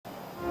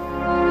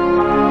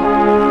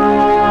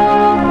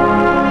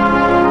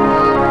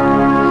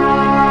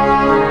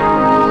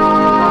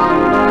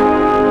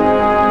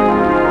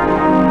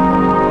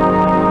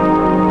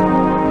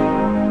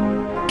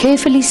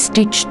carefully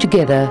stitched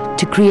together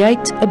to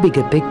create a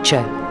bigger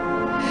picture.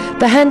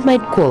 The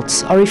handmade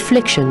quilts are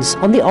reflections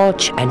on the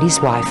Arch and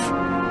his wife.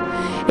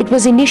 It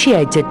was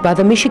initiated by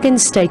the Michigan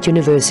State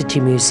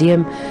University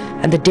Museum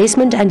and the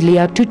Desmond and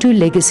Leah Tutu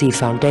Legacy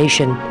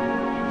Foundation.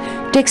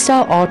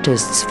 Textile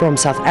artists from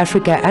South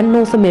Africa and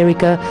North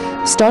America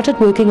started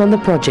working on the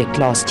project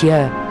last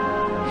year.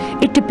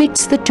 It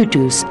depicts the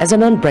Tutus as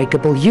an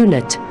unbreakable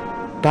unit,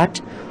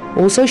 but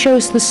also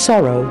shows the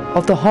sorrow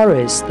of the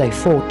horrors they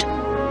fought.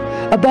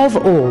 Above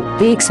all,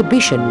 the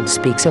exhibition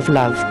speaks of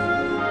love.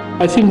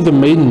 I think the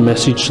main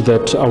message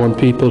that I want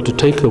people to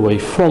take away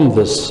from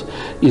this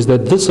is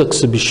that this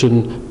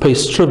exhibition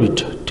pays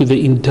tribute to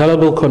the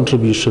indelible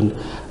contribution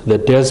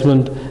that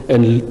Desmond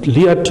and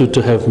Leah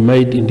Tutu have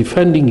made in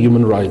defending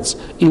human rights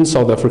in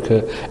South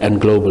Africa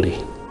and globally.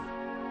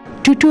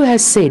 Tutu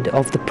has said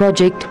of the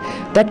project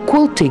that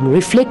quilting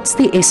reflects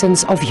the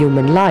essence of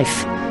human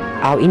life,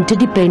 our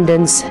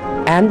interdependence,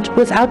 and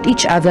without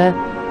each other,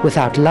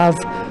 without love,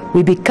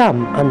 we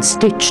become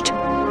unstitched.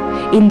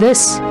 In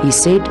this, he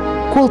said,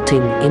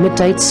 quilting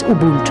imitates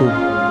Ubuntu,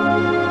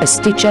 a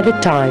stitch at a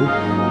time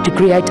to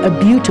create a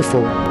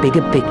beautiful,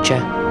 bigger picture.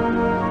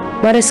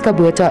 Mariska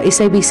Botha,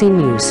 SABC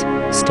News,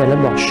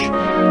 Stellenbosch.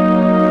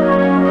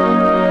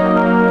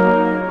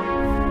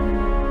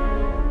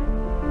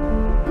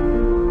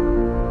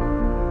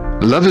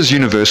 Love is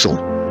universal.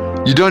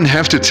 You don't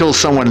have to tell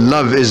someone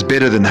love is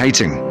better than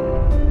hating.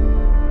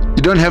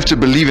 You don't have to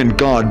believe in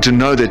God to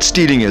know that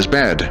stealing is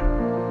bad.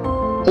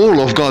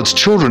 All of God's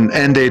children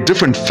and their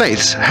different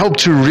faiths help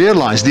to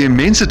realize the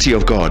immensity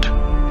of God.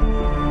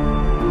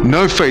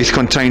 No faith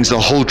contains the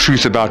whole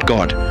truth about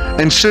God,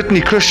 and certainly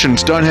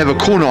Christians don't have a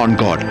corner on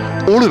God.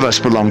 All of us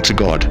belong to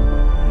God.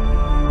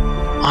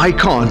 I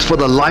can't for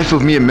the life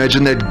of me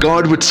imagine that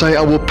God would say,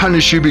 I will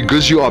punish you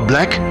because you are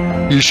black,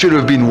 you should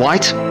have been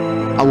white.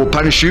 I will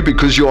punish you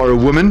because you are a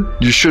woman,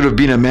 you should have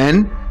been a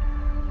man.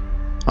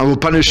 I will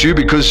punish you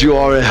because you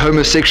are a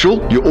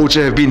homosexual, you ought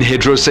to have been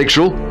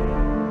heterosexual.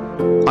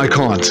 I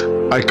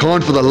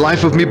can't for the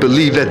life of me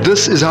believe that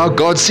this is how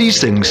God sees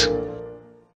things.